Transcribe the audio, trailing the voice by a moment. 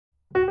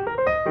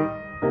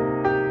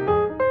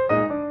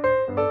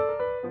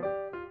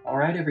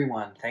right,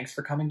 everyone. Thanks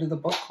for coming to the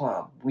book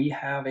club. We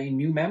have a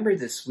new member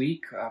this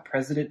week,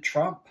 President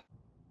Trump.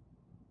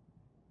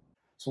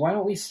 So why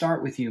don't we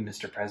start with you,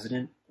 Mr.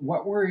 President?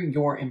 What were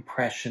your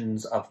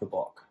impressions of the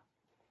book?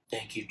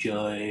 Thank you,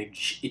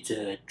 George. It's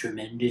a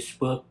tremendous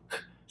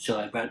book, so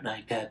I brought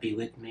my copy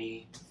with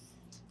me.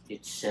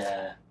 It's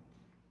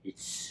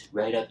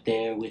right up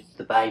there with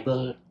the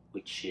Bible,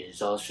 which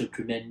is also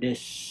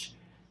tremendous.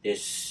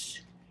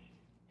 This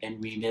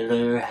Henry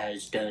Miller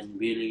has done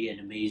really an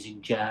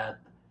amazing job.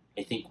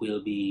 I think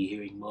we'll be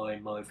hearing more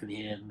and more from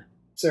him.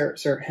 Sir,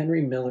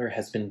 Henry Miller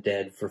has been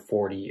dead for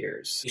 40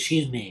 years.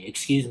 Excuse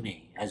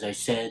me. As I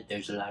said,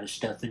 there's a lot of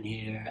stuff in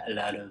here, a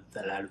lot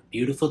of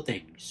beautiful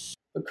things.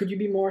 But could you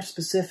be more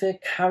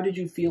specific? How did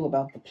you feel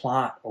about the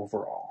plot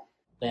overall?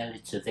 Well,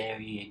 it's a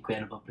very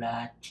incredible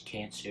plot.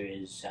 Cancer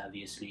is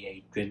obviously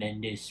a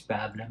tremendous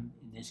problem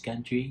in this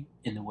country,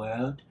 in the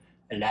world.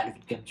 A lot of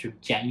it comes from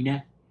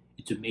China.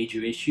 It's a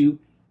major issue.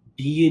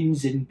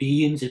 Billions and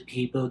billions of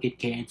people get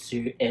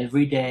cancer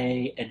every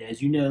day, and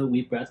as you know,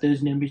 we brought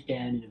those numbers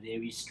down in a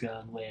very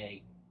strong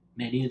way.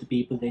 Many of the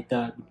people they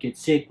thought would get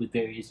sick with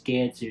various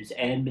cancers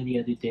and many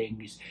other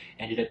things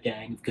ended up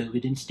dying of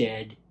COVID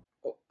instead.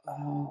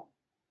 Well,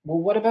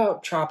 what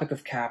about Tropic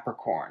of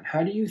Capricorn?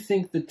 How do you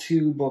think the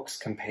two books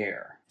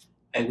compare?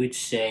 I would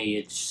say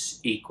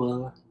it's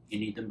equal. You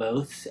need them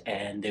both,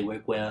 and they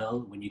work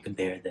well when you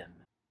compare them.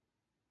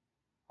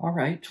 All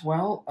right,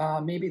 well,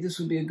 maybe this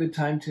would be a good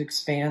time to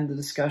expand the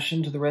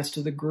discussion to the rest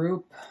of the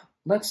group.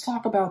 Let's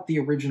talk about the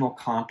original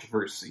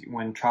controversy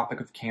when Tropic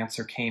of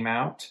Cancer came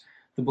out.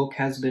 The book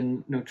has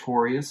been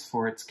notorious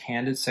for its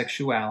candid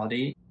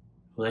sexuality.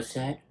 What's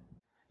that?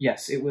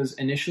 Yes, it was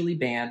initially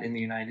banned in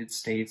the United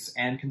States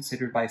and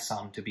considered by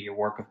some to be a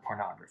work of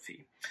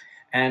pornography.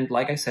 And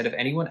like I said, if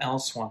anyone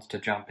else wants to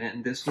jump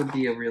in, this would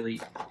be a really...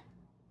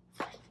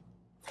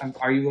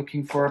 Are you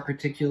looking for a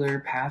particular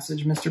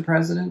passage, Mr.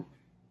 President?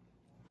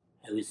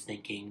 I was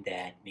thinking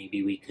that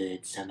maybe we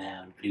could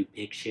somehow include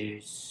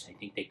pictures. I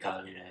think they call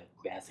it a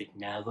graphic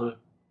novel.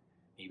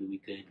 Maybe we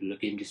could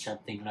look into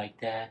something like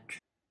that.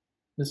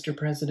 Mr.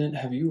 President,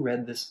 have you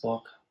read this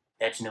book?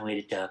 That's no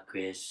way to talk,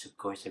 Chris. Of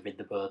course I read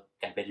the book.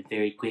 I read it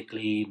very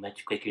quickly,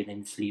 much quicker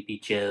than Sleepy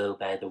Joe,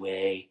 by the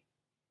way.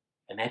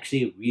 I'm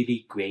actually a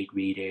really great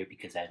reader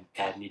because I'm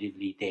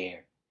cognitively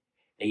there.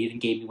 They even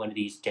gave me one of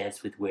these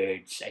tests with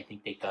words. I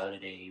think they call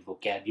it a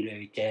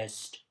vocabulary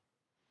test.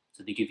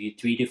 So they give you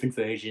 3 different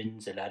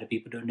versions. A lot of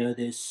people don't know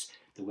this.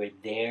 The word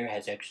there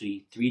has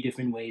actually 3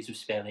 different ways of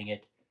spelling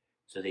it.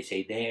 So they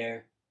say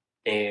there,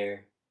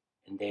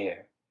 and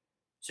there.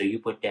 So you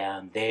put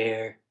down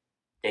there,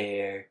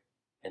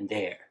 and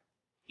there.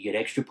 You get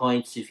extra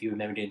points if you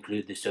remember to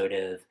include the sort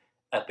of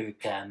upper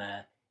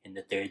comma in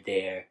the third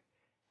there.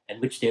 And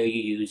which there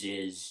you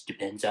use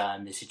depends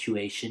on the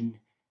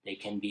situation. They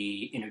can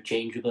be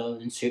interchangeable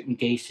in certain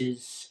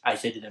cases. I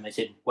said to them,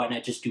 why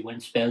not just do one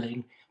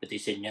spelling? But they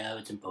said, no,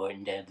 it's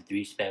important to have the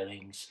 3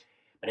 spellings.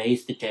 But I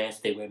aced the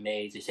test, they were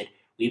amazed. They said,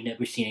 we've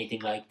never seen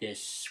anything like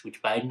this,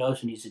 which Biden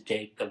also needs to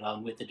take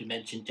along with the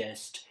dimension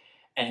test.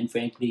 And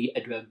frankly,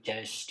 a drug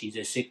test. He's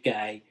a sick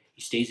guy.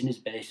 He stays in his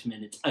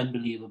basement. It's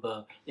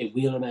unbelievable. They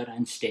wheel him out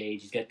on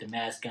stage. He's got the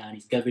mask on.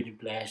 He's covered in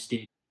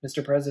plastic.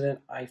 Mr.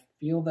 President, I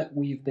feel that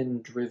we've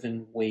been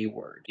driven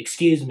wayward.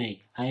 Excuse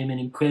me, I am an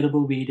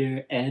incredible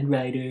reader and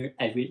writer.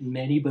 I've written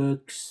many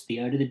books. The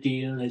Art of the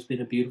Deal has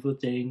been a beautiful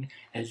thing.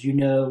 As you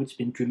know, it's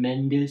been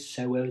tremendous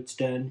how well it's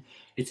done.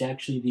 It's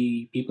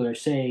actually, people are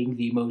saying,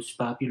 the most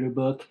popular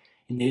book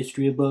in the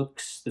history of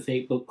books. The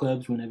fake book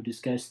clubs will never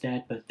discuss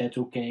that, but that's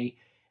okay.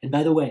 And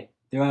by the way,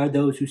 there are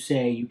those who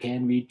say you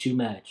can read too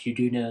much. You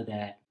do know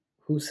that.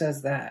 Who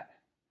says that?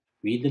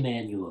 Read the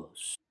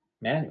manuals.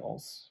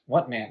 Manuals?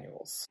 What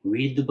manuals?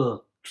 Read the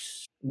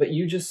books. But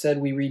you just said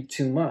we read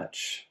too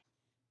much.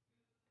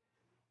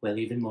 Well,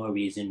 even more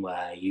reason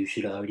why you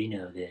should already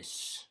know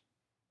this.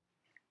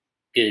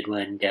 Good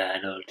one,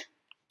 Donald.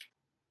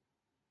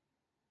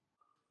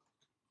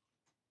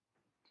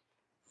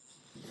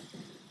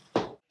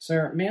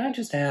 Sir, may I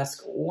just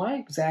ask, why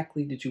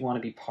exactly did you want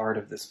to be part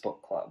of this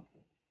book club?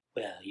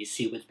 Well, you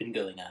see what's been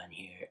going on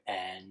here,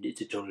 and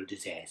it's a total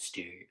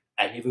disaster.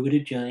 I never would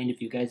have joined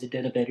if you guys had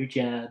done a better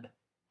job.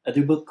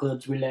 Other book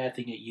clubs were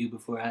laughing at you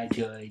before I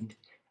joined,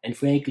 and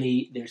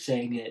frankly, they're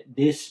saying that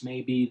this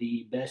may be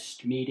the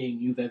best meeting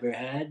you've ever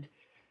had.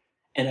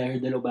 And I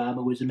heard that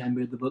Obama was a member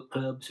of the book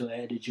club, so I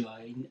had to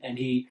join, and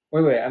he...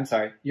 Wait, I'm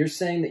sorry. You're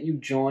saying that you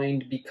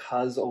joined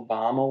because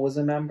Obama was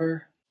a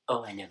member?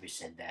 Oh, I never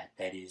said that.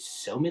 That is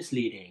so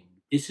misleading.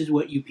 This is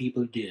what you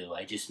people do.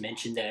 I just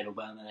mentioned that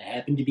Obama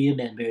happened to be a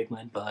member at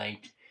one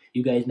point.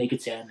 You guys make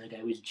it sound like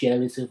I was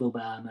jealous of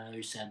Obama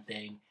or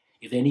something.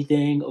 If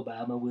anything,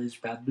 Obama was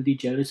probably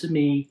jealous of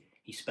me.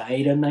 He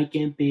spied on my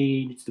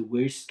campaign. It's the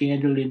worst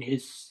scandal in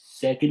his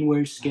second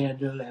worst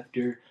scandal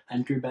after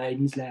Hunter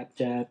Biden's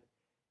laptop.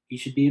 He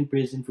should be in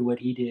prison for what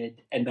he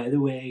did. And by the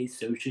way,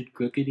 so should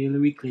crooked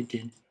Hillary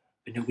Clinton.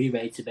 But nobody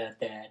writes about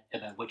that,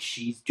 about what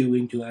she's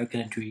doing to our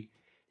country.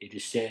 They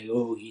just say,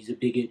 oh, he's a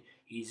bigot,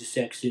 he's a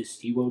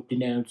sexist, he won't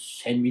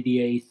denounce Henry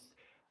VIII.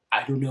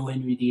 I don't know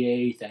Henry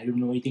VIII. I don't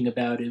know anything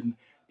about him.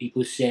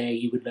 People say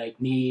he would like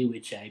me,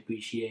 which I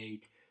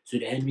appreciate. So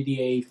to Henry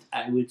VIII,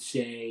 I would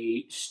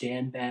say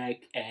stand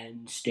back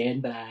and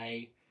stand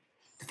by.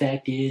 The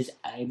fact is,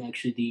 I'm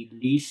actually the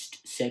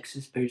least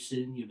sexist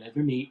person you'll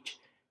ever meet.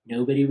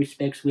 Nobody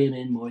respects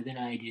women more than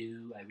I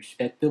do. I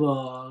respect them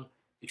all,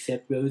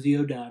 except Rosie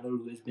O'Donnell,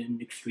 who has been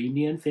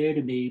extremely unfair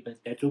to me, but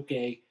that's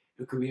okay.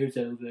 Her career's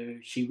over.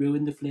 She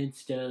ruined the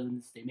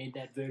Flintstones. They made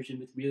that version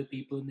with real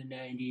people in the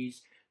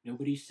 90s.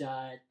 Nobody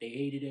saw it. They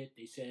hated it.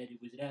 They said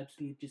it was an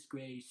absolute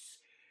disgrace.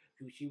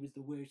 She was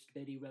the worst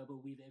Betty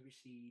Rubble we've ever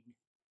seen.